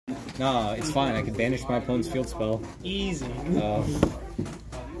Nah, it's fine. I can banish my opponent's field spell. Easy.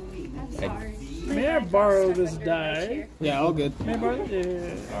 May I borrow this die? Yeah, all good. May I borrow it?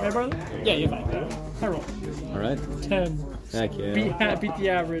 May I borrow it? Yeah, you're fine. I roll. Alright. 10. Heck yeah. Beat the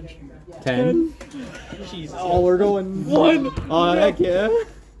average. 10. Jesus. Oh, we're going 1. Oh, heck yeah.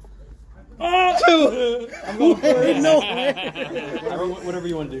 Oh! 2. I'm going for it. No way. Whatever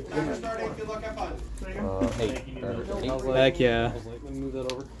you want to do. Heck yeah. Move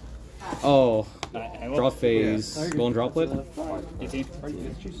that over. Oh. Draw phase. Golden droplet. 18.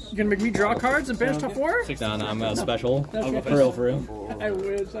 You gonna make me draw cards and banish top 4? Nah, I'm a special. I'll go For real, for real. I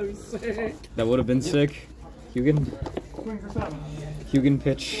wish. I'm sick. That would have been sick. Hugan. Hugan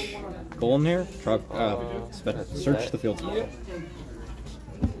pitch. Golden here. Search the field.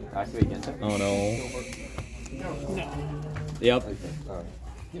 Oh no. No. Yep.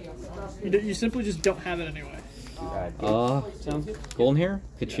 You simply just don't have it anyway. Golden here.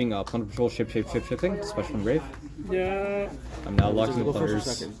 Pitching Plunder Patrol, shipping. Special engrave. Yeah. I'm now locked in the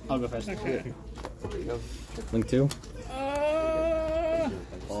Plunders. I'll go first. Okay. Link 2.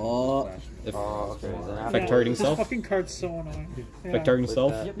 Effect targeting This self. fucking card's so annoying. Effect targeting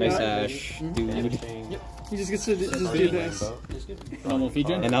self. Nice Ash. Dude. He just gets to just do this. Normal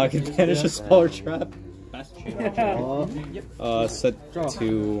feature. And now I can banish a smaller trap. Yeah. Set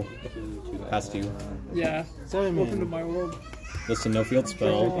to pass 2. Yeah. Welcome to my world. Listen, no field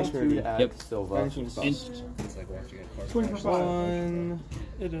spell. Yep. Swing for 5. 1,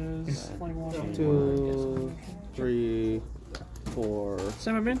 It is. 2, 3, 4,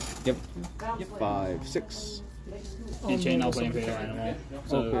 Same man? Yep. 5, 6. In chain, I'll play Imperial Animal.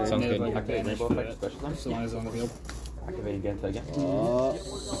 So, Okay. Sounds good. so long as it's on the field. Okay.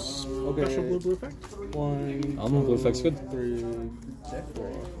 Special blue effect? 1, Almond blue effect's good. 3,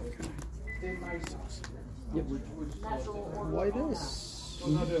 4. Yep. Why this?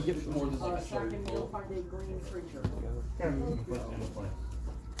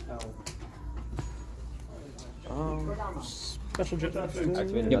 Special jet effect.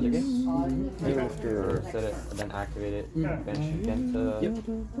 Activate Yep. another game. Or set it, and then activate it. Bench again to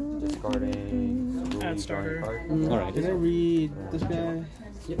discarding. Add starter. Alright. Can I read this guy?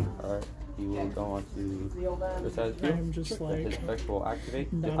 Alright. He will go on to the side of I'm just his like effect will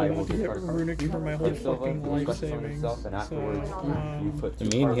activate. not I will about to get discard a card. Runick for my whole If Silva, fucking you life special summon savings. yourself, and afterwards So, you put I 2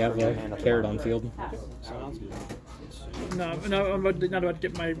 mean, cards you have from your hand a at the carrot bottom. on field. no, I'm not about to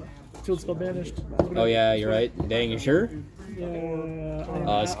get my field spell banished. Oh yeah, you're right. Dang, you sure?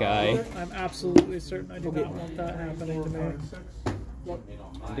 Yeah. This guy. I'm absolutely certain I do not want that happening to me. You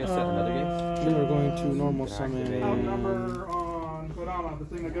can set another game. Then we're going to normal summon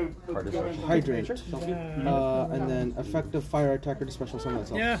Hydrant. And then effective fire attacker to special summon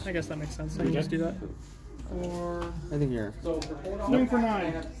itself. Yeah, I guess that makes sense. I can just do that. Or Anything here. swing for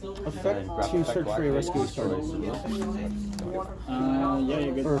 9. Effect to search for a rescue card. Yeah,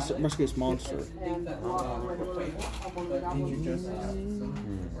 you're good. Or rescue monster.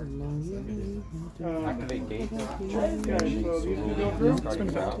 Activate gate.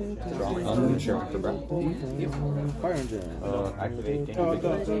 Sure. Fire engine. Activate gate. Yeah,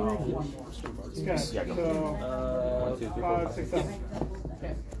 go. 1, 2, 3, 4, 5, 6, 7.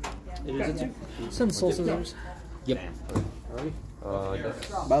 It is a 2. Send Soul Scissors. Yep.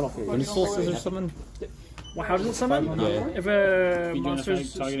 Battlefield. When Soul Scissors summon? Well, how does it summon? Yeah. If a Feature monster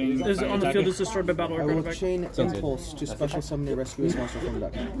effect targeting is on the field is destroyed by battle I or will card effect. chain Sounds good. impulse to special summon a rescue monster from the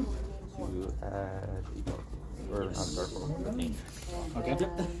deck. To add. Or I'm sorry for Okay.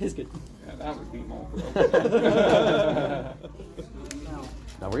 It's good. That would be more.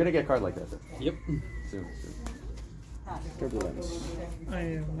 Now we're gonna get a card like that. Yep. Soon. Turbulence. I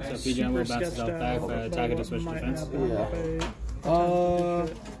am So PJ super will bounce sketched itself back out for by attack what and switch might defense. happen Yeah.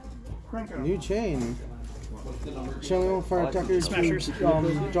 if New chain. Chilling one fire attackers Smashers. to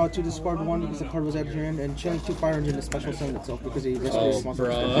draw 2, discard 1 because the card was added to your hand, and chilling 2 fire engine to special summon itself because he rescues Oh, monster.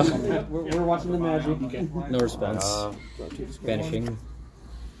 bruh. We're watching the magic. Okay. No response. Draw 2, discard Vanishing.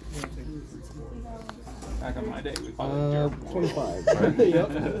 Back on my day, we 25. Oh,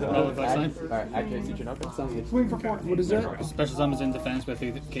 reflex line. Alright, activate feature note. Sounds good. swing for 4. What is that? Special summons in defense with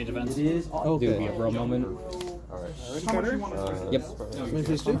 3K defense. Dude, be a Okay. bro moment. Alright. How much you want to Yep. Main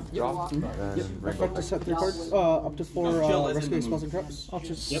phase 2. Drop. Then Effect to set 3 cards. Up to 4 rescue spells and traps. I'll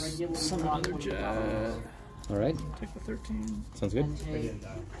just summon another jet. Alright. Take the 13. Sounds good. Back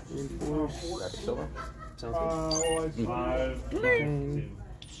to Silva.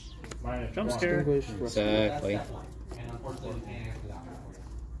 Jump scare. Exactly.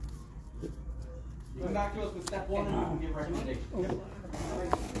 Come back to us with step 1 and we can get recommendations.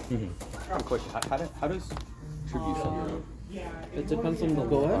 Question. How does tribute It depends on the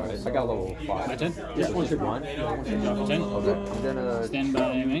go ahead. Alright, I got level 5. My turn? Yeah, one should one. 10. Okay, I'm gonna Stand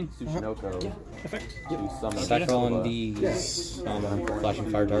by aiming. Tsushinoko. Perfect. Do summon. Stack on the flashing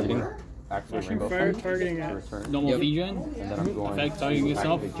fire targeting. Activate Flashing Rainbow fire Fang targeting to it. return. Normal Yep. Fijian. And then I'm going Effect targeting to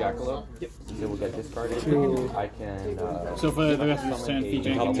yourself. activate Jackalope. Yep. It will get discarded. I can. So for the rest of this turn,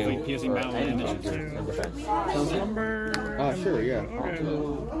 Fijian Top can two. complete piercing battle and damage. in defense. Number. Sure, yeah. Okay.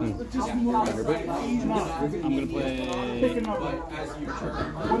 I'm gonna play.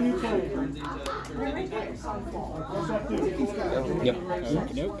 Yep.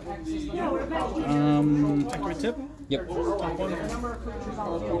 Activate tip. Yep. Top one.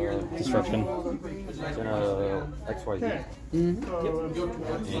 Destruction. Gonna XYZ. Into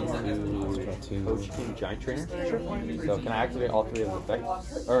Coach King Giant Trainer. So can I activate all 3 of the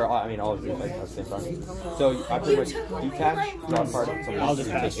effects? Or I mean all of the effects at the same time. So after which detach, draw a card, so I'll just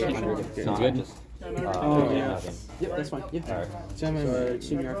pass. take 800. If Sounds not, good. just nothing. Yep, that's fine. Yeah. Alright. So I'm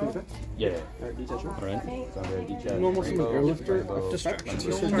senior arcane effect. Yeah. Alright, detach. Alright. So I'm gonna detach. Normal summon Rainbow, airlifter. Rainbow, Distraction. This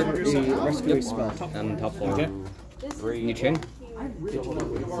is a rescue spell. And top floor. Okay. 3. New chain.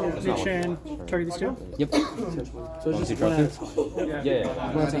 New chain. Target these two. Yep. So Once it's you just drop one it. Yeah.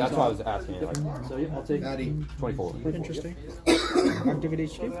 That's why I was asking. Like, So yeah, I'll take 24. Interesting.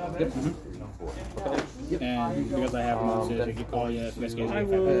 activate HQ. And because I have one, so you can call your rescue. I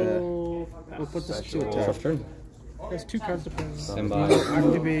will. We'll put this to attack. Soft turn. There's 2 cards to play. Stand by.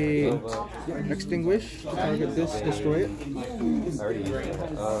 Activate extinguish. Target this. Destroy it. I already used it.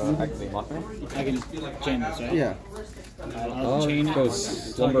 Activate Mothman. I can chain this, right? Yeah. I'll chain it.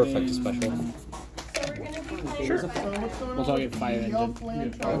 Goes slumber effect to special. Sure. We'll target fire engine.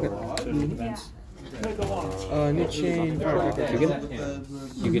 So defense. New chain. Fire attacker.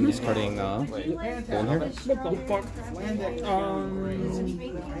 You can discarding golden here. What the fuck?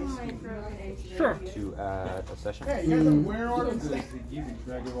 Sure. To add a session.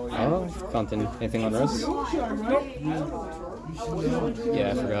 Fountain. Anything on res?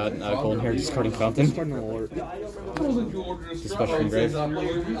 Yeah, I forgot. Golden hair discarding fountain. Cardinal alert. Special from grave.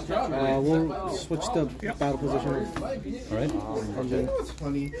 We'll switch the battle position. Alright.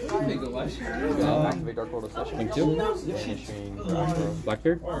 Activate Dark World of Session. Link 2. Banishing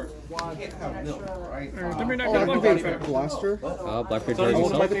Blackbeard. Give me that good luck. Activate blaster. Blackbeard I target will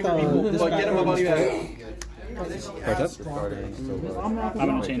target himself. this back. Card up. discarding. So I'm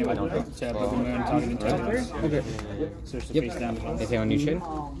gonna chain it with Pokemon targeting target. Okay. So it's the Yep. face down. Anything on new chain?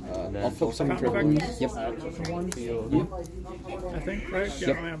 I'll flip summon triple. Yep. I think, right? Yeah,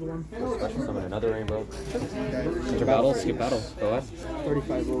 Yep. I have the one. special summon another rainbow. Enter battle. Skip battle. Go ahead.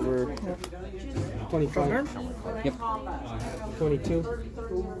 35 over 25. Yep. 22.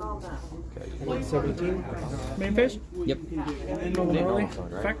 And then 17. Main phase? Yep. Early. Right?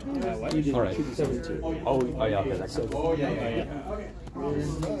 Effect? Alright. 17. Oh yeah, okay, that's good.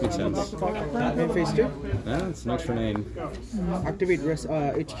 Makes sense. Main phase 2. It's an extra name. Activate rest.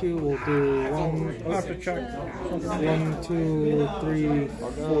 HQ will do 1, I have to check. 1, 2, 3,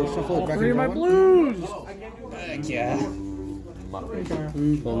 4. Shuffle it back Three of into my one. blues! Yeah.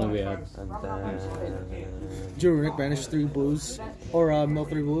 If only we had. And then Runick banish 3 blues. Or mill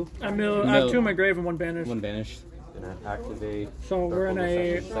 3 blue. I have 2 in my grave and 1 banished. One banished. gonna activate. So we're in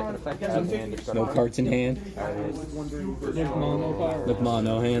a second effect. Add hand, discard No a card. cards in hand. Added. With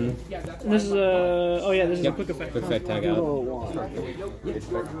mono hand. This is a this is a Yep. quick effect. Quick effect tag out.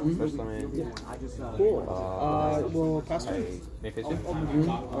 First summon. Cool. We'll pass turn. Make it two.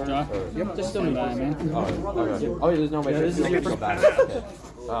 Draw. Yep. Just still in that, man. Oh, there's no way. this is Okay, different. bad.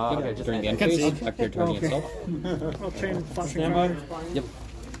 Okay, just During the end Can phase, see. after turning Okay. itself. I'll chain flashing Standby. fire. Yep.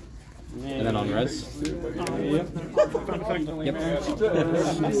 And then on res. Yep. Effect. Yep.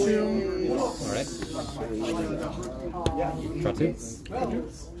 Two. Alright. Draw two.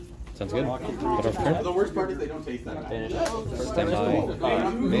 Sounds good. Put off turn. The worst part is they don't taste that bad. Stand by.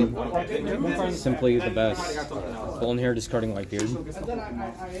 Main. Simply the best. Golden hair discarding Whitebeard.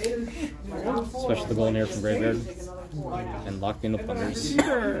 Especially the golden hair from Graveyard. And lock in the Plunders.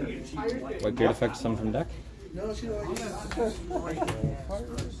 Whitebeard effect some from deck. And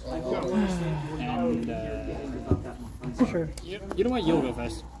Sure. you know what? You'll go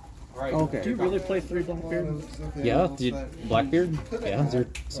first. Okay. Do you really play 3 Blackbeard? Yeah, Blackbeard? Yeah, they're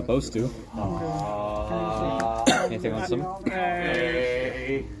supposed to. Anything on some?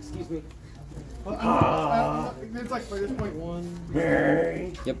 It's like by this point.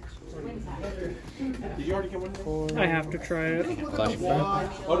 Yep. Did you already get one? I have to try it. Clash Fire.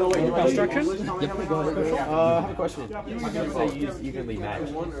 Oh no, wait. Construction? Yep. I have a question. I'm gonna say use evenly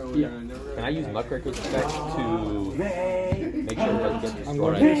matched. Can I use Muckraker's effect to make sure it doesn't get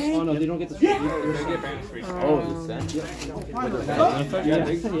destroyed? Oh no, they don't get destroyed. Oh, the send? Yeah,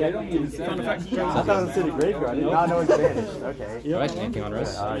 I don't need to I thought it was in the graveyard. I did not know it's vanished. Okay. Alright, anything on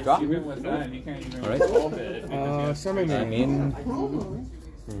rest? Drop. Alright. Summon I me. mean,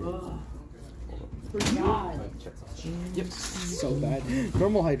 Yep. So bad.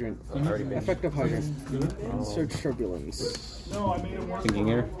 Normal hydrant. Effective hydrant. Search turbulence. thinking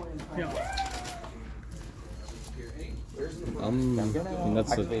here. Yeah. I mean,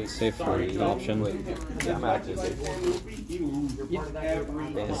 that's a safer option. Yeah, I'm actually safe.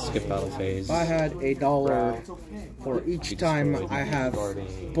 Skip battle phase. If I had $1 for each time I have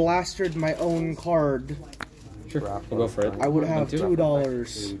blasted my own card, Sure, we'll go for it. I would have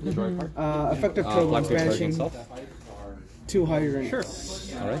 $2. Effective turbulence Black Bear charging banishing itself. 2 hydrants. Sure.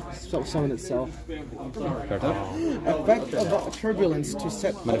 Alright. Summon itself. Card up. Effect of turbulence to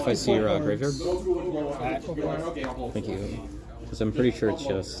set. Mind if I see your graveyard? Okay, Thank you. Because I'm pretty sure it's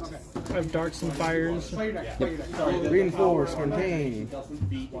just. I have darks and fires. Reinforce, contain.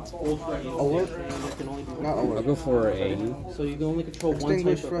 Alert. Not I'll alert. go for a So you can only control one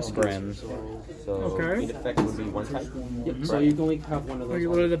Extinguish type of rescue. brand. So Okay. the effect would be one type. Yep. So you can only have one of Are those. you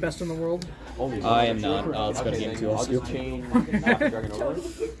literally the best in the world? Only I am not. Let's go to Okay, game then 2. I'll I'll just chain After Dragon Overlord.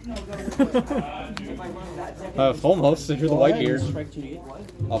 Almost into the white beard Strike 2 to 8.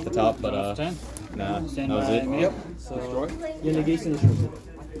 off the top, but nah, that was it. Yep. So your negation is restricted.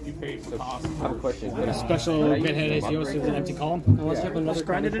 I have a question. Special pinhead ACO so it's an empty column. Unless you have another Just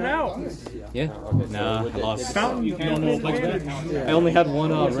grinded it out. Yeah. Nah, I lost. Fountain. no flex back. I only had one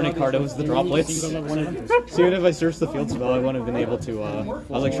Runick card. It was the droplets. So even if I searched the field spell, I wouldn't have been able to. I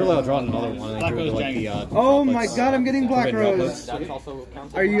was like, surely I'll draw another one. And I drew like the. Oh my droplets. god, I'm getting Black Droplets. Rose. That's also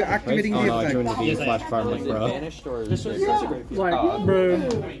counted. Are you Right? activating Oh the no, I joined effect? the Flash Farm link, bro. Banished or is it Like, bro.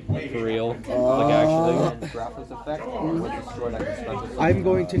 For real. Like actually. Grappless effect or would destroy that special I'm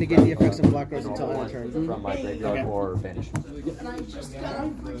going to negate the effects of Black Rose until end of turn. from my graveyard or banish.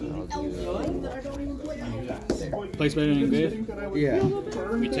 Place better than grave. Yeah.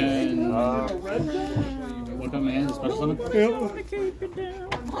 Return. One time my hand is special summon.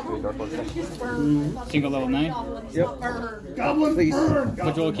 Single level 9. Yep. Please.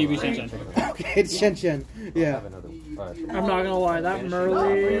 Control Kiwi Shen. Okay, it's Shen Shen. Yeah. I'm not gonna lie, that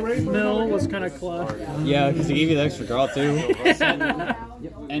Merly mill was kind of clutch. Yeah, because he gave you the extra draw too.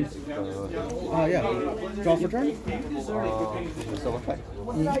 And Yeah. Draw for turn? So effect.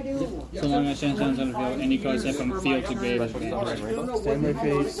 so long as Shen Shen's on the field, any card sent from field to grave is banned. Standby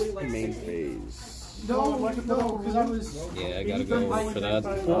phase, main phase. Yeah, I gotta go for that.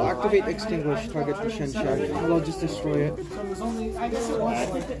 Will activate extinguish target for Shen Shen. I'll just destroy it.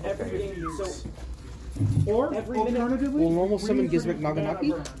 Will normal summon Gizmek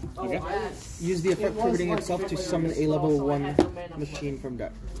Naganaki? Okay. Use the effect pivoting itself to summon a level 1 machine from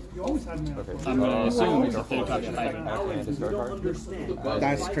deck. I'm gonna assume it's a third option hydrant. After I discard card.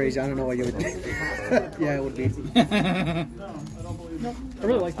 That's crazy. I don't know what you would do. Yeah, it would be. I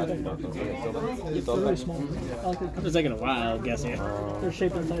really like that. It's really small. I like it. It's taking a while, I'm guessing. They're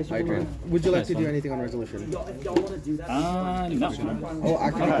shaped in nice. Would you like to do anything on resolution? No. Oh,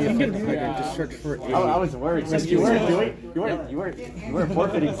 activate the effect hydrant to search for a. I was worried because you weren't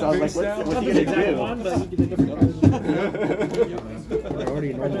forfeiting, so I was like, what's he gonna do? I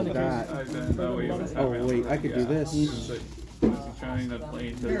already know that. Oh wait, I could do this.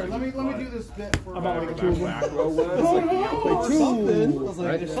 Here, let me do this bit for About like 2 of them. Play 2.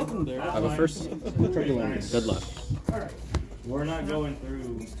 Alright, I'll go first. Turbulence. Good luck. We're not going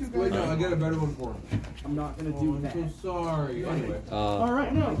through. Wait, no, I got a better one for him. I'm not gonna do that. I'm so sorry. Anyway.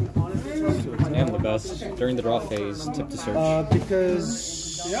 Alright, no. And the best. During the draw phase, tip to search. Because.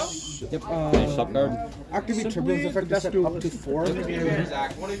 Yep. Finish top card. Activate turbulence effect to set up to 4.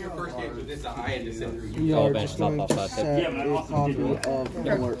 Zach, one of your first games with this, I had to sit through you. We Oh, are bench just top going off to that tip. set a copy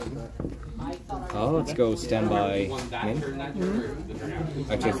of alert. Let's go standby.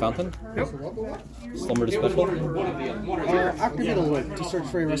 Activate fountain. Slumber to special. Activate alert to search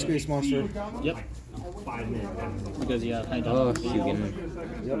for a rescuous monster. Yep. Because yeah, I Oh, don't. Hugin.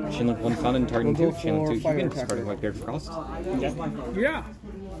 Chain link 1 fountain, targeting We'll 2. go Chain link for 2 fire Hugin, attacker. discarding white beard for cost. Yeah.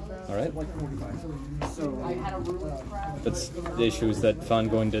 Alright. That's the issue is that Fan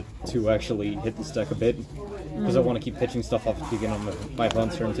going to actually hit this deck a bit. Because I want to keep pitching stuff off of Hugin on my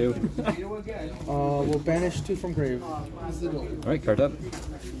opponent's turn too. We'll banish 2 from grave. Alright, card up.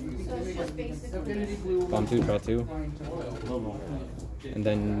 Bomb 2, draw 2. And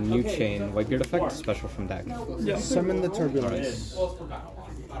then new chain, Whitebeard effect, special from deck. Summon the Turbulence.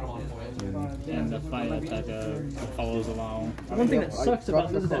 And the fire attack follows along. One thing that sucks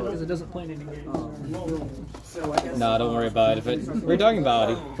about this deck is it doesn't play any games. Nah, don't worry about it. If it we're talking about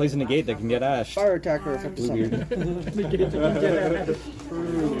he plays a negate that can get ashed. Fire attacker effective summon.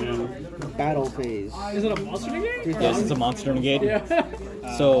 Battle phase. Is it a monster negate? Yes, it's a monster negate. Yeah.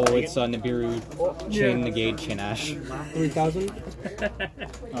 So it's Nibiru, chain negate, chain ash. 3,000.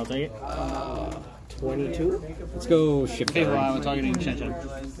 I'll take it. 22. Let's go shipyard. Meanwhile, we're targeting Shen.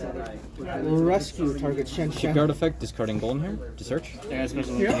 Rescue target Shen Shen. Shipyard effect, discarding golden hair to search. Yeah,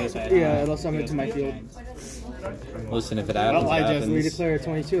 special. Yeah, it'll summon it to my field. Listen, if it happens, Well, I it just happens. Redeclare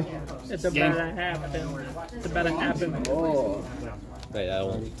 22. It's about to happen. It's about to happen. Oh. Wait, I don't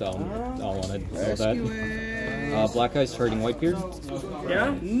want to know that. Black Eyes targeting Whitebeard.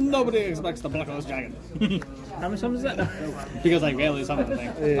 Yeah? Nobody expects the Black Eyes Dragon. How many summons is that? Because I barely summoned the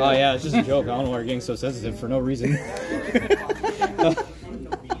thing. Oh yeah, it's just a joke. I don't know why you're getting so sensitive for no reason.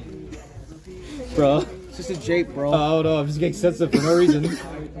 Bro. It's just a jape, bro. Oh no, I'm just getting sensitive for no reason.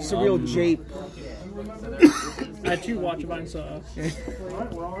 It's a real jape. I had 2 watch vines, so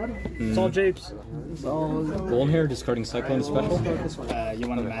it's all japes. It's all... Golden hair, discarding Cyclone special. You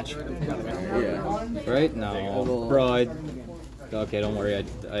want to match? Yeah. Right? No. Bro, okay, don't worry.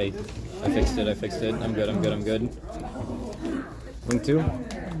 I fixed it. I'm good. Link 2.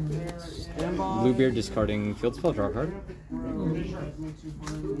 Bluebeard, discarding field spell, draw a card.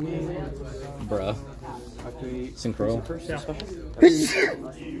 Bruh. Synchro.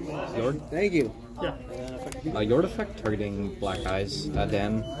 Yord. Thank you. Yeah. Yord effect, targeting Black Eyes at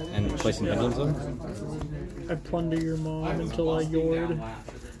Dan and placing Pendulum Zone. I plunder your mom until I yord.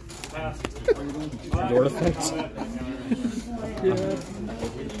 Yord effect.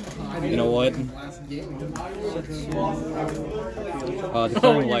 Yeah. You know what?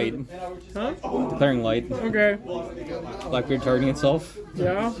 Declaring light. Huh? Declaring light. Okay. Blackbeard targeting itself.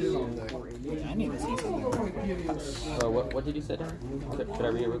 Yeah. I need to see something. What did you say, Dan? Could I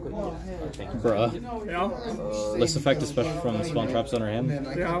read it real quick? Thank you. Bruh. Yeah. List effect is special from Spawn Traps on her hand.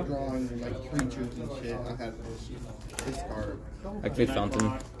 Yeah. Activate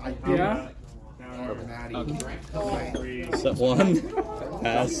Fountain. Yeah. Set 1.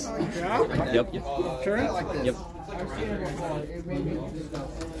 Pass. Yeah. Yep. Sure. Yep.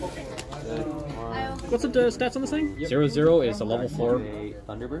 What's the stats on this thing? 0/0 is a level 4.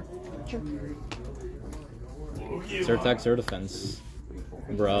 Thunderbird? 0 attack, 0 defense.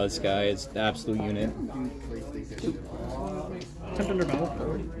 Bruh, this guy is the absolute unit. Attempt under battle.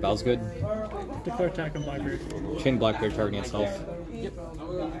 Battle's good. Declare attack on Blackbeard. Chain Blackbeard targeting itself.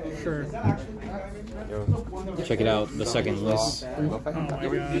 Sure. Check it out, the second list. Oh my god.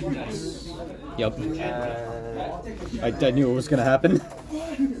 Yep. I knew it was gonna happen.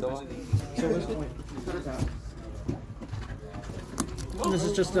 And this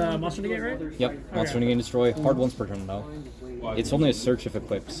is just monster negate, right? Yep, monster negate destroy. Hard once per turn though. It's only a search if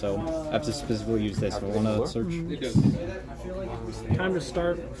equipped, so I have to specifically use this if I want to search. Time to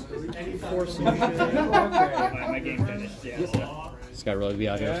start forcing shit. My game finished, yeah. This guy really be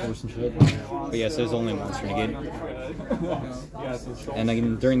out here forcing shit. But yes, there's only a monster negate. And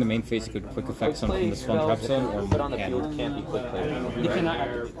again, during the main phase, you could quick effect something from the Spawn Trap Zone or Put on the hand. field can't be quick play.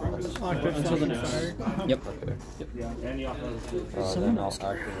 Lock it until the next fire. Yep. Then I'll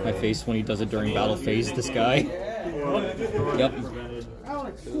activate. My face when he does it during battle phase, this guy. Yep.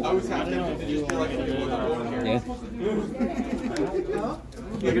 I was happy to just feel like Yeah.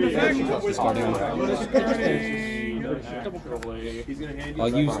 I'll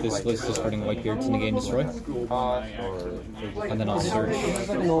use this list discarding Whitebeard to negate and destroy. And then I'll search.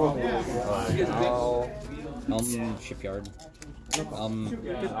 Shipyard. Chain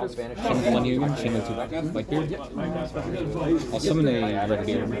 1 Union, Chain 2 Whitebeard. I'll summon a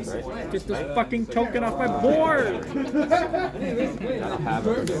Redbeard. Get this fucking token off my board!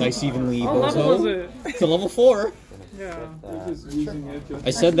 Nice evenly What level bozo. is it? It's a level 4. Yeah.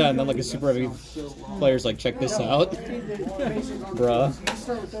 I said that and then like a super heavy player's like, check this out. Bruh.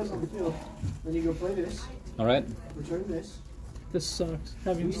 Then you go play this, Alright. return this. This sucks.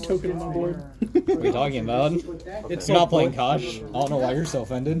 Having this token on my board. What are you talking about? It's not playing Kosh. I don't know why you're so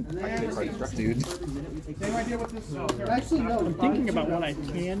offended. Dude. Actually, no. I'm thinking about what I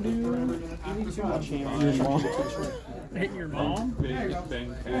can do. Your mom. Hit your mom?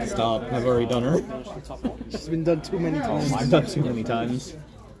 Stop. I've already done her. She's been done too many times. I've done too many times.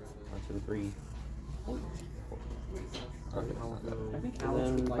 1, 2, 3. And then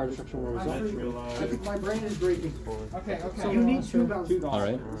then fire destruction will result. My brain is breaking. Okay, okay. So you need two bounces.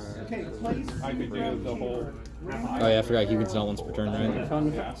 Alright. Okay, place. I could do the whole. Oh yeah, I forgot he can sell once per turn, right?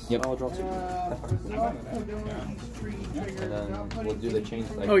 Yep. I'll draw 2. And then we'll do the change.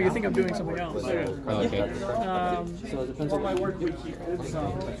 Like, Oh, you think I'm doing something else? Oh, okay. So it depends on my work week here.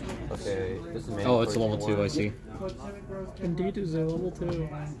 Okay, this is Oh, it's a level 2, I see. Indeed, is a level 2.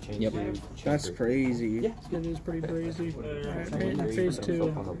 Yep. That's crazy. It is pretty crazy. Alright, phase yourself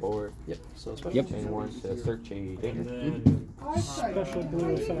 2. on the board. Yep. So special. Yep. Chain 1 to search a danger. Special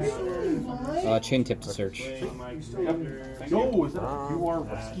blue effect. Chain tip to search. Yo, is that you are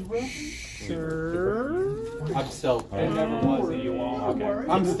rescue rep? Sure. I'm still. It never was a you all. Okay.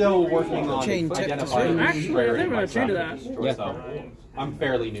 I'm still working on Chain tip to identifying. Actually, I think I'm gonna change that. Yeah. So I'm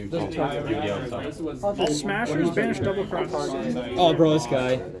fairly new to Yu-Gi-Oh. So. All smashers banish double cross. Oh, bro, this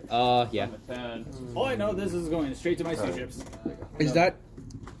guy. Yeah. All I know, this is going straight to my 2 ships. Is that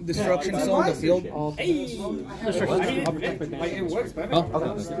destruction still on the field? It works better.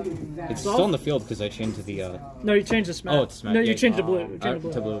 Oh, it's still in the field because I changed to the. No, you changed the smash. Oh, it's smash. No, you yeah. changed the blue. You changed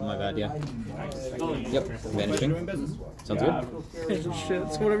the To blue. blue, my bad, yeah. Yep, vanishing. Sounds good.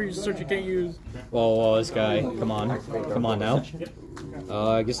 Shit, so whatever you search you can't use. Whoa, this guy. Come on. Come on now.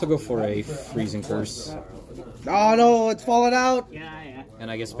 I guess I'll go for a freezing curse. Oh no, it's falling out! And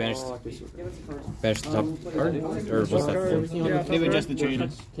I guess banish the top card? Or was that four? Yeah, Maybe just the chain.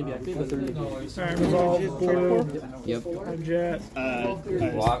 Alright, resolve, blue, Yep. jet.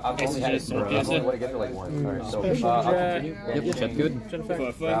 Well, I've only had it. I've only want to get to like 1. Alright, so I'll continue. Yep, check good. Jet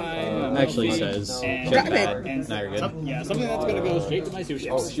effect. Actually it says check bad. Now you're good. Yeah, something that's gonna go straight to my 2 Oh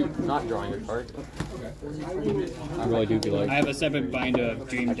ships. shoot, not drawing a card. I really do be I like. have a separate bind of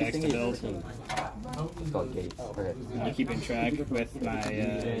dream decks to build. It's called Gates. Okay. I'm keeping track with my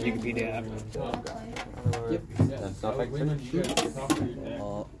Wikipedia app. Yep. That's not like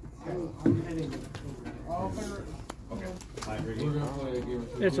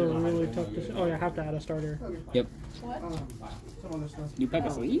It's a really tough decision. Oh, yeah, I have to add a starter. Yep. New pack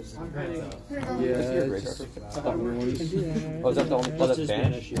of sleeves? Yes. Oh, is that the only? Oh, that's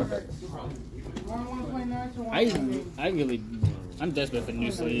banish. Okay. I'm desperate for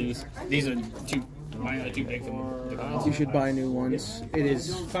new sleeves. These are mine are too big for the guys. You should buy new ones. It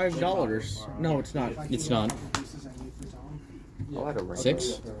is $5. No, it's not. It's not. I'll add a ring.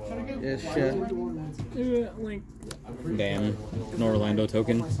 6? Yes, shit. Link. Damn. No Orlando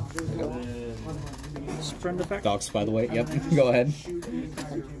token. Friend effect. Docs, by the way. Yep. Go ahead.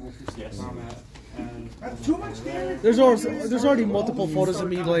 There's already multiple photos of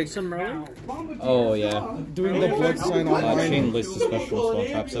me like Some relic. Oh, yeah. doing the blood sign on Chain list is special spell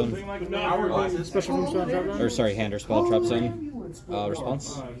trap zone. Special room spell drop down. Or, sorry, hand or spell trap zone.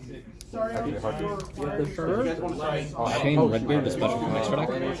 Response? Sure. Chain Redbeard is special from extra deck.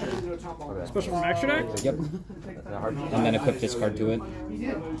 Special from extra deck. Yep. And then equip this card to it.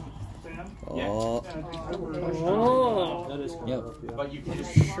 Oh, Oh. Yep.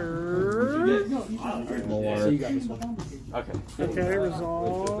 Sure. More. Okay. Okay,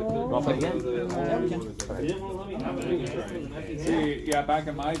 resolve. I'll play again. See, yeah, back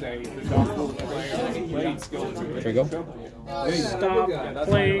in my day, the doctor played skill. There you go. Stop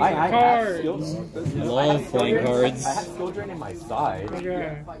playing I have cards. skills. Love playing cards. I have skill drain in my side,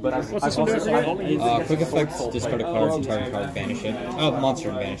 Okay. but What's I've this one also do I've only used Quick effects, discard a card, target card, banish it. Oh, monster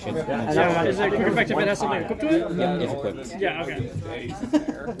and banish it. Yeah, is it quick effect if it has something equipped to it? Yeah, if equipped. Yeah, okay.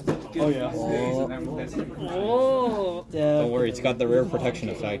 Oh yeah. Oh. Don't worry, it's got the rare protection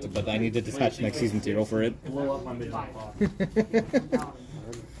effect, but I need to detach next season 0 for it.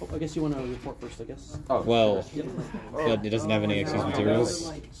 I guess you want to report first, I guess. Oh, Well, it doesn't have any X season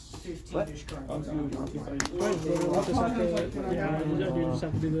zeros. Yeah, you just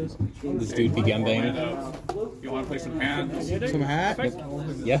have to do this. This dude be gambang. You want to play some hand? Some hat.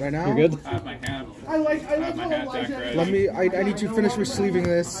 Yeah, Right now? you're good. I have my hand. I like I have my hand deck ready. Let me. I need to finish sleeving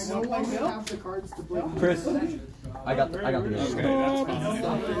this. half the cards to play. Chris, I got the Okay, that's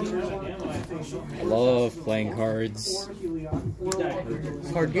fine. I love playing cards.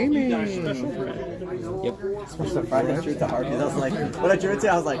 Card gaming. Yep. Friday I drew to Harvey. I was like, when I drew it to,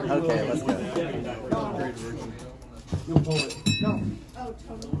 I was like, okay, let's go.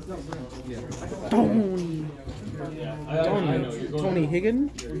 Tony Higgin?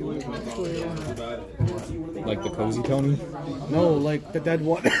 Like the cozy Tony. No, like the dead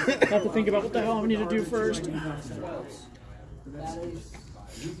one. I have to think about what the hell I need to do first.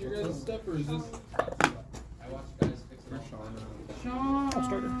 I'll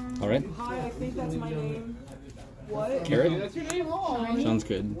start it. Alright. Hi, I think that's my name. What? Carrot? That's your name? Oh, Sounds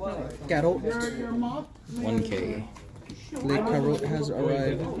good. Cattle. your mom? 1K. Lake Carrot has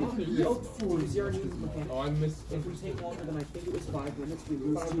arrived. Oh, I missed. If we take longer than I think it was 5 minutes, we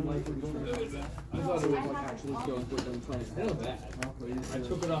lose 2 life for each turn. I thought it was like actually going quicker than planned. I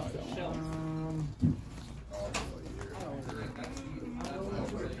took it off.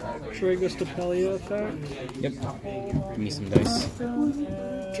 Triggers to Pelia effect. Yep. Give me some dice.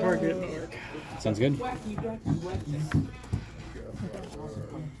 Target mark. Sounds good.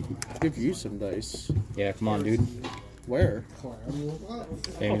 Give you some dice. Yeah, come on, dude. Where?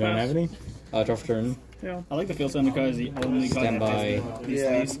 Hey, you don't have any? Draw for turn. Yeah. I like the field center because he only Stand by.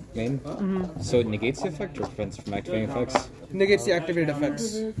 Yeah. Main. So it negates the effect or prevents from activating effects? Negates the activated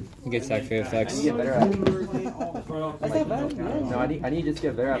effects. Negates the activated effects. Get better at it. That's not bad. No, I need to just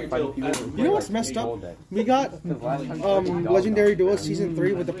get better at fighting people. You know what's messed up? We got Legendary Duel Season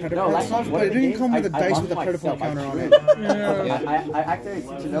 3 with the Predator stuff, but it didn't come with a dice with a Predator counter on it. I activated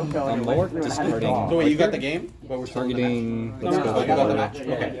Sunoco and More discarding. So wait, you got the game? But we're Targeting. Let's go. you got the match.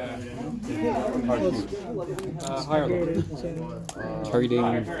 Okay. higher level.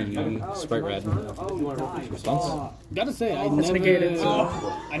 Targeting the Spright Red. Response? Gotta say, I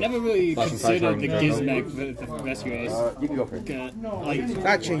never really Flashing fire considered the targeting Gizmek the rescue ace. You can go for it. Like,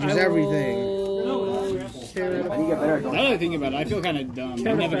 That changes everything. I need to get better at now that I think about it, I feel kind of dumb.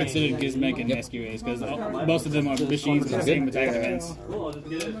 I never considered Gizmek and rescue ace because most of them are machines with the same attack defense.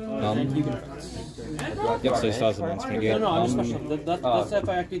 Yep, so he still has the monster negate. No, I'm just special. That's if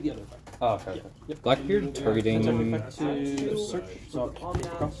I activate the other effect. Oh, okay. Blackbeard targeting. Effect to search. So,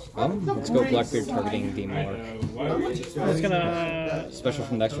 cross. Let's go Blackbeard targeting the Monarch. It's gonna. Special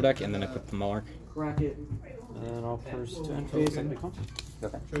from the extra deck, and then equip the Monarch. Crack it. And then I'll first to end phase and become.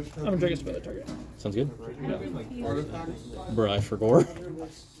 Okay. I'm gonna drag a spell at target. Sounds good. Bruh, I forgot.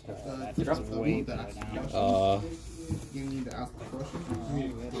 Way better now. You need to ask the question.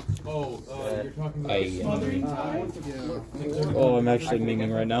 You're talking about. Oh, I'm actually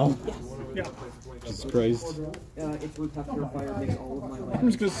memeing right now. Yeah. Jesus Christ. It's Rooftop Purifier makes all of my life. I'm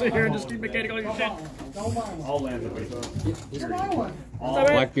just gonna sit here and just do mechanical shit.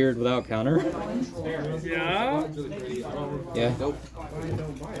 Blackbeard without counter. Yeah. Yeah. No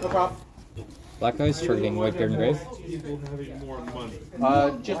problem. Black Eyes targeting Whitebeard and Grave.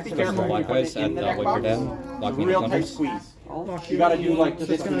 Just be careful. Black Eyes at Whitebeard end. Block me Real tight Plunders. squeeze. You gotta do like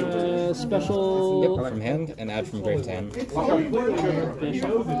this. Special. Yep, from hand and add from grave to hand.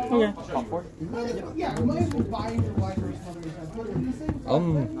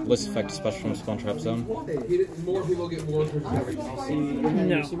 Okay. List effect special from Spawn Trap Zone. More people get more.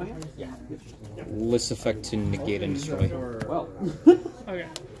 No. List effect to negate and destroy. Well. Okay.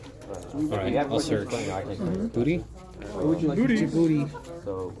 Alright, I'll search. Booty? Booty. Booty.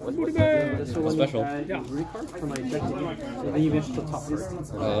 So, Booty bag. A special. Yeah. For my objective, and you manage to top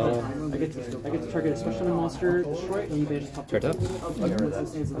list. I get to target a special monster, destroy it, and you manage to top Turn up.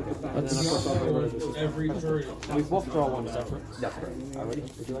 Every turn. We both draw one separate. that's correct. Already?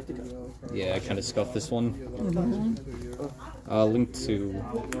 Would you like to go? Yeah, I kind of scuffed this one. Link to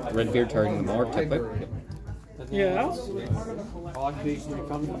Redbeard targeting the Monarch type pipe. Yeah. So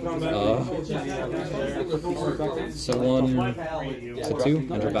 1 to 2,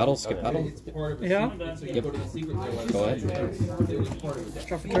 enter battle, skip battle. Yeah. Yep. Go ahead.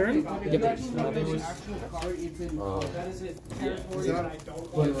 Draw for turn. Yep.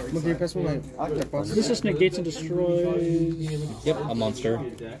 Look, you pass me my deck box. This just negates and destroys. Yep, a monster.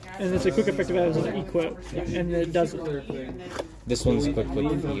 And it's a quick effect as an equip. And it does it. This one's equipped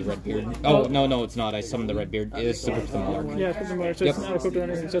with the Redbeard. Oh, no, it's not. I summoned the Redbeard. It is equipped with the Monarch. Yeah, equip the mark, so it's not equipped to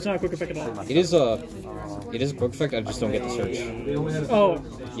anything. So it's not a quick effect at all. It is a quick effect, I just don't get the search. Oh.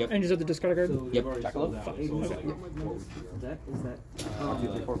 Yep. And you just have to discard a card? Yep. Jackalope? Okay. That is that. 1, 2,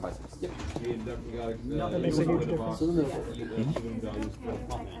 3, 4, 5, 6. Yep. That makes a huge difference. This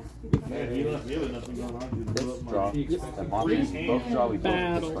draw. The monsters both draw. We both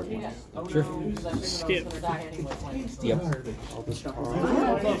Battle. discard one. Sure. Skip. Yep.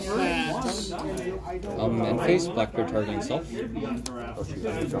 End phase, Blackbeard targeting himself. Oh,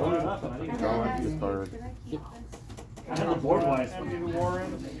 shoot. Draw, discard. Yeah.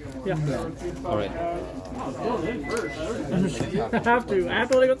 Alright. I have to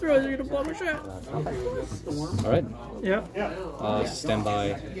let it go through. You're gonna blow my shit. Alright. Yeah. Stand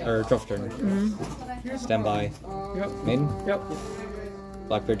by. Or draw for turn. Stand by. Yep. Main. Yep.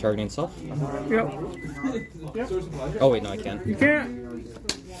 Blackbeard targeting himself. Yep. Oh, wait, no, I can't. You can't.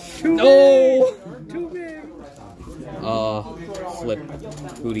 Too No! big. Too big. Flip.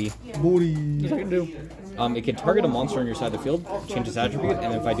 Booty. Booty. What's I can do? It can target a monster on your side of the field, change its attribute,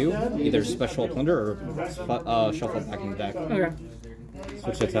 and if I do, either special Plunder or shuffle it back in the deck. Okay.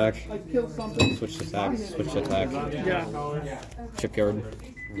 Switch attack. Switch attack. Switch attack. Yeah. Chipyard.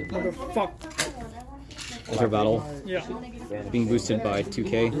 Motherfuck. Enter battle. Yeah. Being boosted by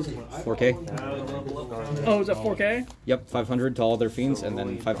 2k, 4k. Oh, is that 4K? Yep, 500 to all their fiends, and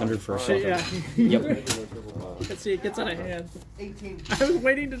then 500 for a Shit, yeah. Yep. Let's see, it gets out of hand. I was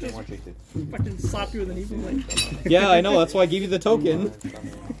waiting to just fucking slap you with an evil link. Yeah, I know, that's why I gave you the token.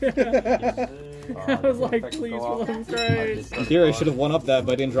 I was like, please, for love of Christ. In theory, I should have one up that,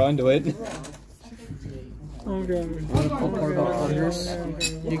 but I didn't draw into it. Oh god.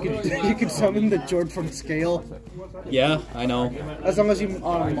 You can summon the Jord from Scale. Yeah, I know. As long as you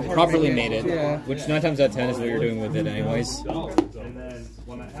properly made it. Yeah. Which 9 times out of 10 is what you're doing with it anyways.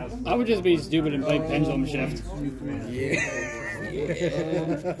 I would just be stupid and play Pendulum Shift. Yeah.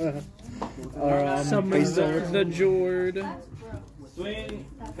 Summon the Jord. Swing,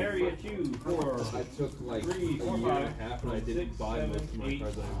 parry a chew for. I took like 3, 4, 5, and I didn't buy most of my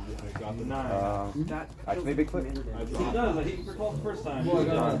cards. I got the 9. Actually, big clip. He does. I hit you for 12 the first time. Well,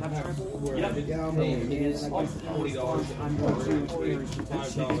 Yep. $40. I'm going to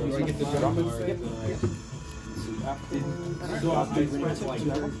 $5. Do I get the drum?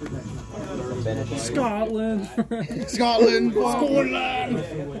 Scotland. Scotland. Scotland.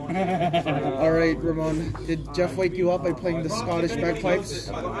 All right, Ramon. Did Jeff wake you up by playing the Scottish bagpipes?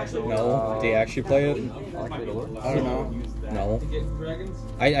 No, did they actually play it? I don't know. No.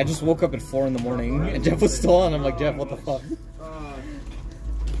 I just woke up at 4 in the morning and Jeff was still on. I'm like, Jeff, what the fuck?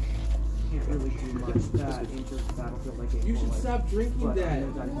 You should stop drinking that.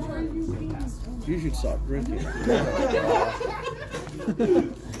 You should stop drinking.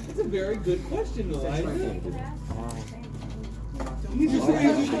 It's a very good question, though. You just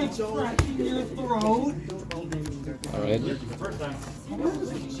scratching your throat. Alright.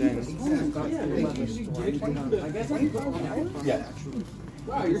 Yeah.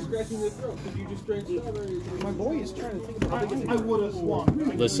 Wow, you're scratching your throat because you just drank strawberries. My boy is trying to think about it. I would have swung.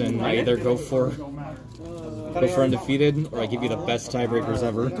 Listen, I either go for undefeated, or I give you the best tiebreakers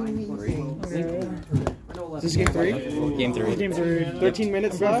ever. Is this game 3? Game 3. Game 3. 13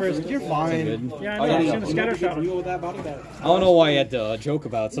 minutes left? You're fine. Yeah, I know. I'm just gonna scatter shot. I don't know why I had to joke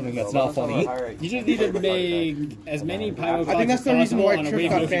about something that's not funny. You just need to make as many pyro I think that's the reason why Triff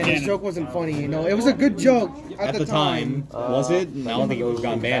got banned. His joke wasn't funny, you know. It was a good joke at the time. Was it? I don't think it would have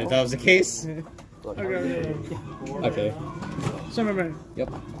gone banned if that was the case. Okay. Okay. Summon man.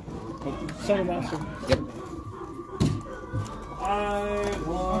 Yep. Summon monster. Yep.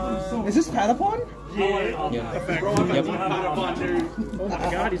 Is this Patapon? Yeah. Yep. Oh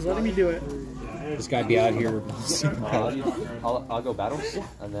my god, he's letting me do it. This guy be out here. I'll go battle,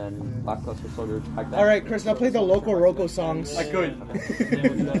 and then Black Cluster Soldier back that. Alright, Chris, now play the Loco Roco songs. I could.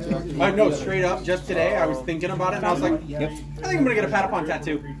 I know, straight up, just today, I was thinking about it, and I was like, Yep. I think I'm gonna get a Patapon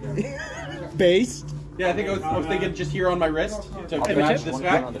tattoo. Based? Yeah, I think I was thinking just here on my wrist to match this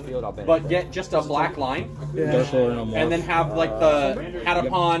guy, but get just a black line, and then have like the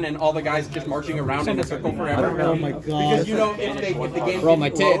Patapon and all the guys just marching around in a circle forever. Oh my god. Because you know, if the game Roll my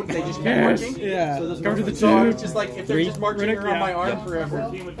keeps load, tit. they just keep marching. Yeah. Come to the So I was two. just like, if they're just marching Runick, around my arm yeah.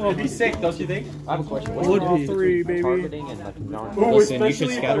 forever, it'd be sick, don't you think? I have a question. Would be 3, baby. Listen, you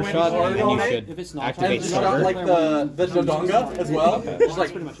should scatter shot and you should And activate just shot starter. like the Dodonga as well. Just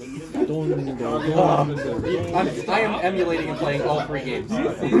like, I am emulating and playing all 3 games.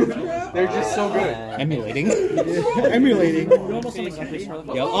 They're just so good. Emulating. Emulating. You almost on the candy.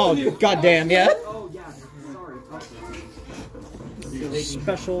 Yeah. Oh, goddamn, yeah.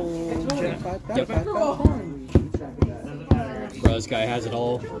 Special jet. Yep. Bro, this guy has it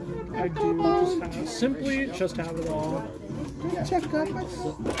all. I do just have, simply just have it all.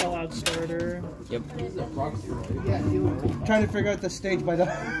 All out starter. Yep. Trying to figure out the stage by the...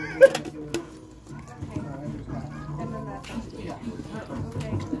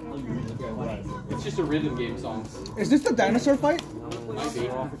 It's just a rhythm game song. Is this the dinosaur fight?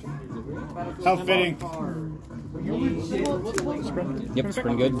 How fitting. Yep,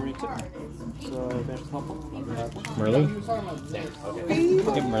 pretty good. Merly?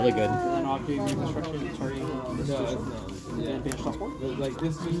 Yep, Merly good. Like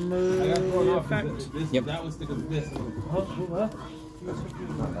this just Yep. that was the this.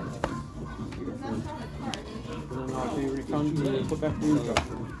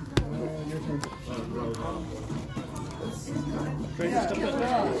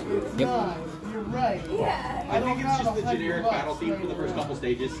 Yep. right. I think it's just the generic battle theme for the first couple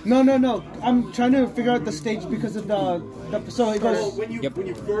stages. No. I'm trying to figure out the stage because of the so it goes. When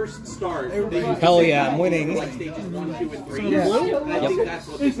you first start, Hell yeah, I'm winning. like stages 1, 2, and 3. Yeah. And I think that's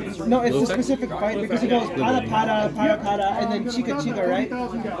what this is. No, it's a specific fight because it goes pada pada pada pada and then chica chica, right?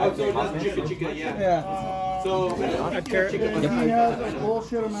 Oh, so it does chica chica, yeah. Yeah. So A carrot. He has a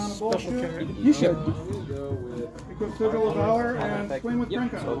bullshit amount of bullshit. You should. Equip Sigil of Valor and swing with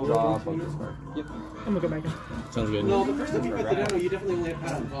Franco. So draw focus card. I'm gonna go back in. Sounds good. no, the first time you read the demo, you definitely only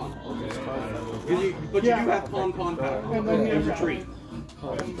have pawn pawn. But you do have pawn pawn power and retreat.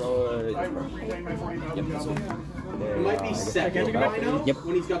 It might be second by now. Yep.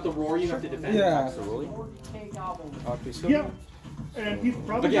 When he's got the roar, you have to defend. Yeah. Yep. And he's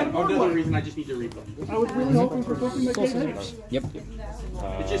probably Again, got a another board. reason I just need to replay. I was really hoping for something that gave hits. Yep.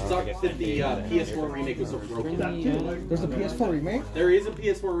 It just sucks that the PS4 remake was so broken. There's a PS4 remake. There is a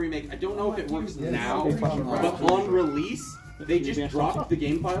PS4 remake. I don't know if it works now, but on release, they just dropped the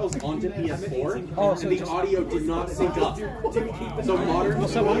game files onto PS4, and the audio did not sync up. So modern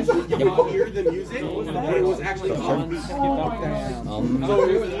consoles, you could hear the music, but it was actually offbeat. So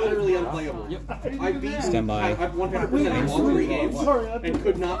it was literally unplayable. I beat, Standby. I've 100% all 3 games, and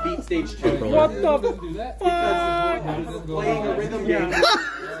could not beat stage 2. What the Because playing a rhythm game.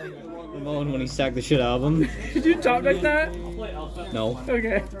 Ramon when he sacked the shit out of him. Did you talk like that? No.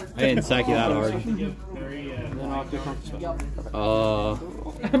 Okay. I didn't sack you that hard.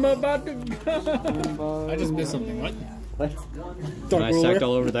 I'm about to go. I just missed something. What? And I sacked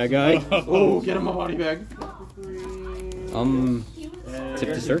all over that guy. Oh, get him a body bag. Tip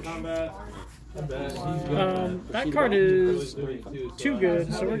to search. That card is too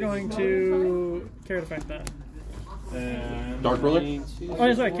good, so we're going to carrot effect that. Dark Ruler? Oh,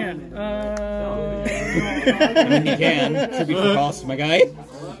 yes, I can. I mean, you can. Tribute for cost, my guy.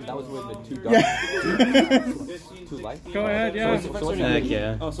 That was with the 2 dark. 2 light. Go ahead, yeah. Heck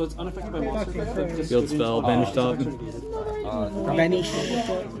yeah. Oh, so it's unaffected by monsters. Field spell, banish top. Vanish.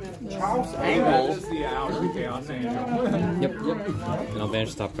 That is the outer Chaos Angel. Yep. And I'll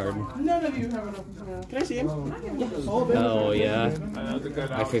banish top card. None of you have enough. Can I see him? Oh yeah. Another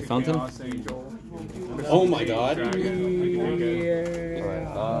good I Fate Fountain. Chaos Angel. Oh my god.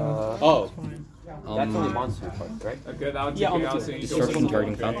 Oh. That's only monster cards, right? A good outer Chaos Angel. Destruction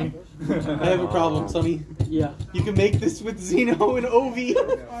targeting fountain. I have a problem, Sonny. Yeah. You can make this with Xeno and Ovi.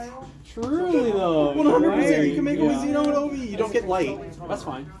 Truly though. 100% you can make it with Xeno and Ovi. You don't get light. That's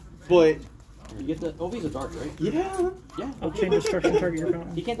fine. But You get the Ovi's a dark, right? yeah. Yeah. I'll change destruction target your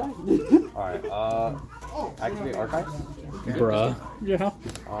fountain. He can't die. Alright, activate archive. Bruh. Yeah.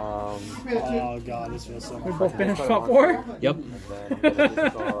 Um, Oh god, this feels so We much. both banished top 4. Yep. then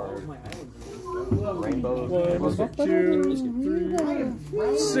discard rainbow. 1, 2,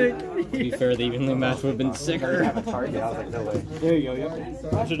 3, 6. To be fair, the evenly match would have been sicker. Target, I was like, no way. There you go, yep.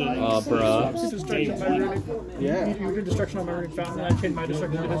 Bruh. Destruction on my Runick. Yeah. You did destruction on my Runick fountain, and I changed my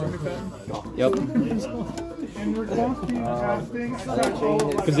destruction to his Runick fountain. Yep. In response to you casting,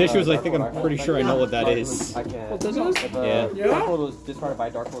 Because the issue is, I think I'm pretty sure I know what that is. I can. This is? Yeah. Dark World was discarded by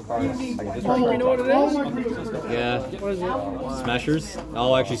Dark World cards. I can Oh, discard you know what it is? Yeah. What is it? Smashers.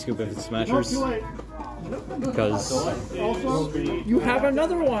 I'll actually scoop if it's Smashers. Because. You have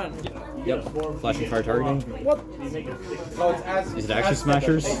another one! Yep. Flashing fire targeting. What? So it's as Is it actually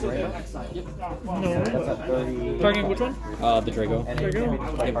Smashers? No. Targeting which one? The Drago. There you go.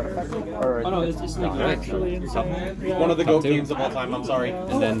 Oh no, it's like Actually insane. one of the Top GOAT 2. games of all time. I'm sorry.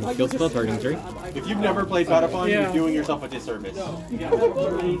 And then field spell targeting 3. If you've never played Battlefront, Yeah. you're doing yourself a disservice.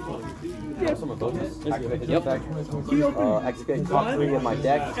 some of those. Activate his Yep. effect. Activate top 3 in my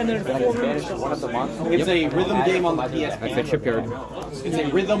deck. And then I can banish one of the monsters. It's a rhythm game on the I PSP. fit shipyard. It's a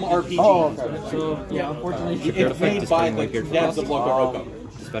rhythm RPG. Oh, okay. so yeah, unfortunately. Shipyard It's effect made is by playing the Whitebeard devs of for Loco Roco.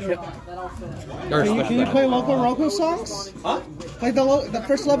 special. Or Can you special. play Loco Roco songs? Huh? Like the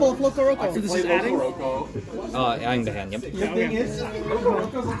first level of Loco Roco. This is adding? Adding the hand, yep. The thing is, Loco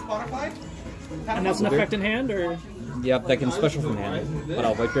Roco's on Spotify. And that's an effect in hand, or? Yep, that can special from hand. But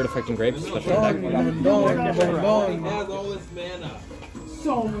I'll Whitebeard effect and Grapes, special attack. so much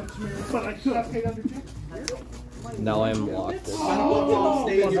more, but I could have paid under check. Now I'm locked. That'll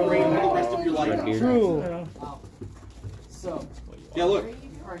stay in your brain for the rest of your life. Redbeard. True. Yeah, look.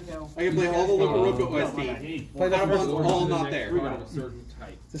 I can play all the Loco Roco OST. Battlefront's all not there.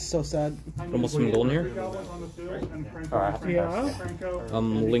 This is so sad. Almost some golden here. Alright. Yeah.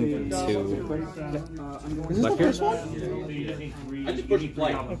 Link to Is this the Blackbeard. first one? I just pushed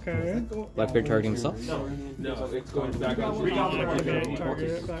play. Okay. Blackbeard targeting stuff. No, it's going back on. Activate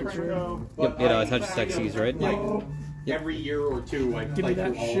target, back here. Yep, it attaches to Xyz, right? every year or two I play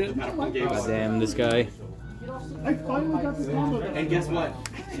through all of the Battlefield games. God damn, this guy. I finally got this combo. And guess what?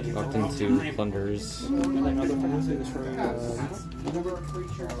 Walked into Plunders.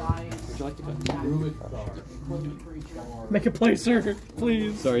 Make a play, sir,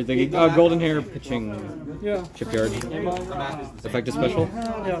 please. Sorry, thinking. Golden Hair pitching. Yeah. Shipyard. Effective special.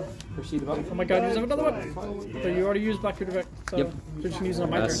 Yeah. Oh my god, you have another one! But you already used Black Effect, so yep. you're just using it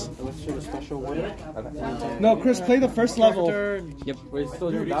on my turn. No, Chris, play the first level. Yep.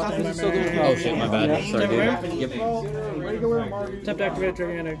 Oh shit, my bad. Sorry, dude. Yep. Tap to activate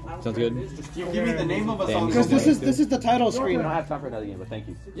Dragon. Sounds good. Give me the name of a song. Because this is the title screen. I don't have time for another game, but thank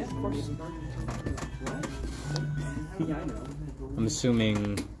you. Yeah, of course. Yeah, I know. I'm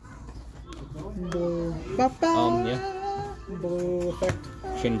assuming. Yeah. Blue effect.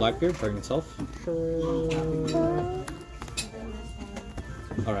 Shane Blackbeard, targeting itself. Sure.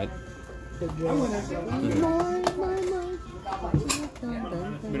 Alright.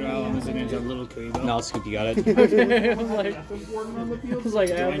 Meanwhile, I'm assuming it's a little creepy. No, Scoop, you got it. I was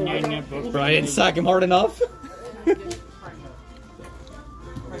like, Brian, sack him hard enough. Okay.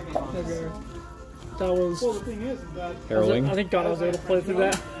 That was. Well, the thing is that Harrowing. I think God I was able to play through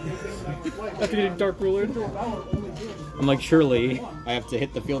that. After getting Dark Ruler. I'm like, surely I have to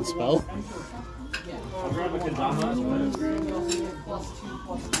hit the field spell.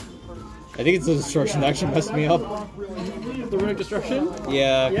 I think it's the destruction that actually messed me up. The Runick Destruction?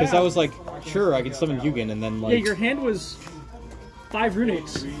 Yeah, because I was like, sure, I can summon Hugin, and then like... Yeah, your hand was 5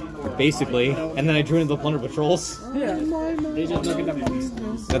 Runicks. Basically, and then I drew into the Plunder Patrols. Yeah. They just look at them.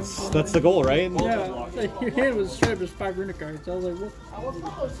 That's the goal, right? Yeah, like, your hand was straight up just 5 Runick cards. I was like, what?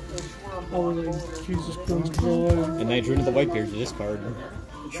 I was like, Jesus Christ. And then I drew into the Whitebeard to discard.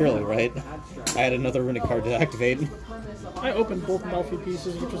 Surely, right? I had another Runick card to activate. I opened both Malfi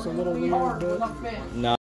pieces, which was a little weird, but... No.